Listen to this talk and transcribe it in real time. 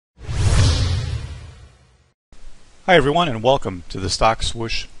Hi everyone, and welcome to the Stock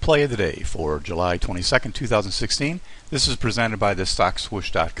Swoosh Play of the Day for July 22nd, 2016. This is presented by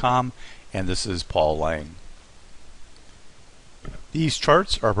thestockswoosh.com, and this is Paul Lang. These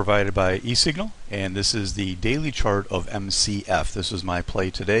charts are provided by eSignal, and this is the daily chart of MCF. This is my play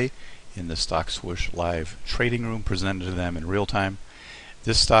today in the Stock Swoosh live trading room, presented to them in real time.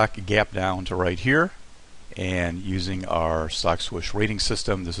 This stock gapped down to right here, and using our Stock Swoosh rating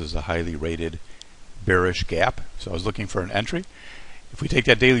system, this is a highly rated bearish gap. So I was looking for an entry. If we take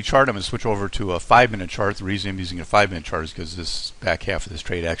that daily chart, I'm going to switch over to a 5-minute chart. The reason I'm using a 5-minute chart is because this back half of this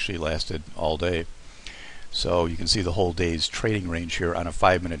trade actually lasted all day. So you can see the whole day's trading range here on a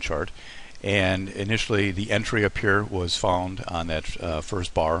 5-minute chart. And initially the entry up here was found on that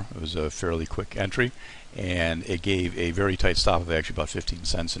first bar. It was a fairly quick entry, and it gave a very tight stop of actually about 15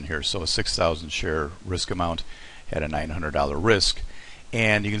 cents in here. So a 6,000 share risk amount had a $900 risk.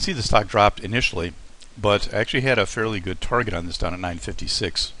 And you can see the stock dropped initially, but I actually had a fairly good target on this down at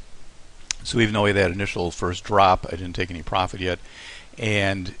 956. So even though we had that initial first drop, I didn't take any profit yet.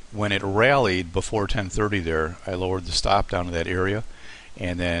 And when it rallied before 10:30 there, I lowered the stop down to that area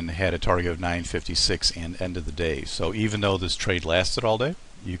and then had a target of 956 and end of the day. So even though this trade lasted all day,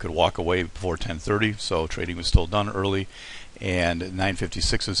 you could walk away before 10:30, so trading was still done early, and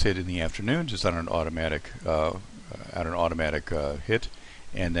 956 was hit in the afternoon just on an automatic hit,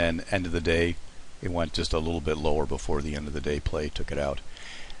 and then end of the day it went just a little bit lower before the end of the day play took it out.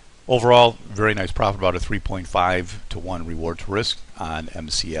 Overall, very nice profit, about a 3.5 to 1 reward to risk on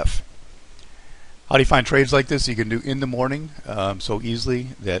MCF. How do you find trades like this you can do in the morning so easily,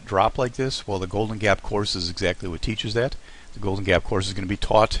 that drop like this? Well, the Golden Gap course is exactly what teaches that. The Golden Gap course is going to be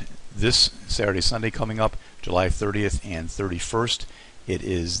taught this Saturday, Sunday coming up, July 30th and 31st. It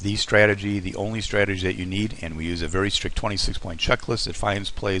is the strategy, the only strategy that you need, and we use a very strict 26-point checklist that finds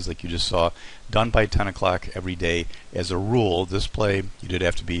plays like you just saw, done by 10 o'clock every day. As a rule, this play, you did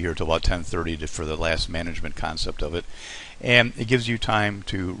have to be here till about 10:30 for the last management concept of it, and it gives you time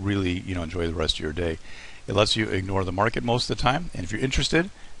to really enjoy the rest of your day. It lets you ignore the market most of the time, and if you're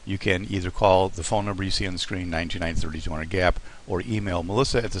interested, you can either call the phone number you see on the screen, 929-3200-GAP, or email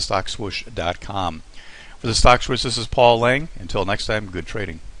Melissa at thestockswoosh.com. For the Stock Swoosh, this is Paul Lang. Until next time, good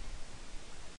trading.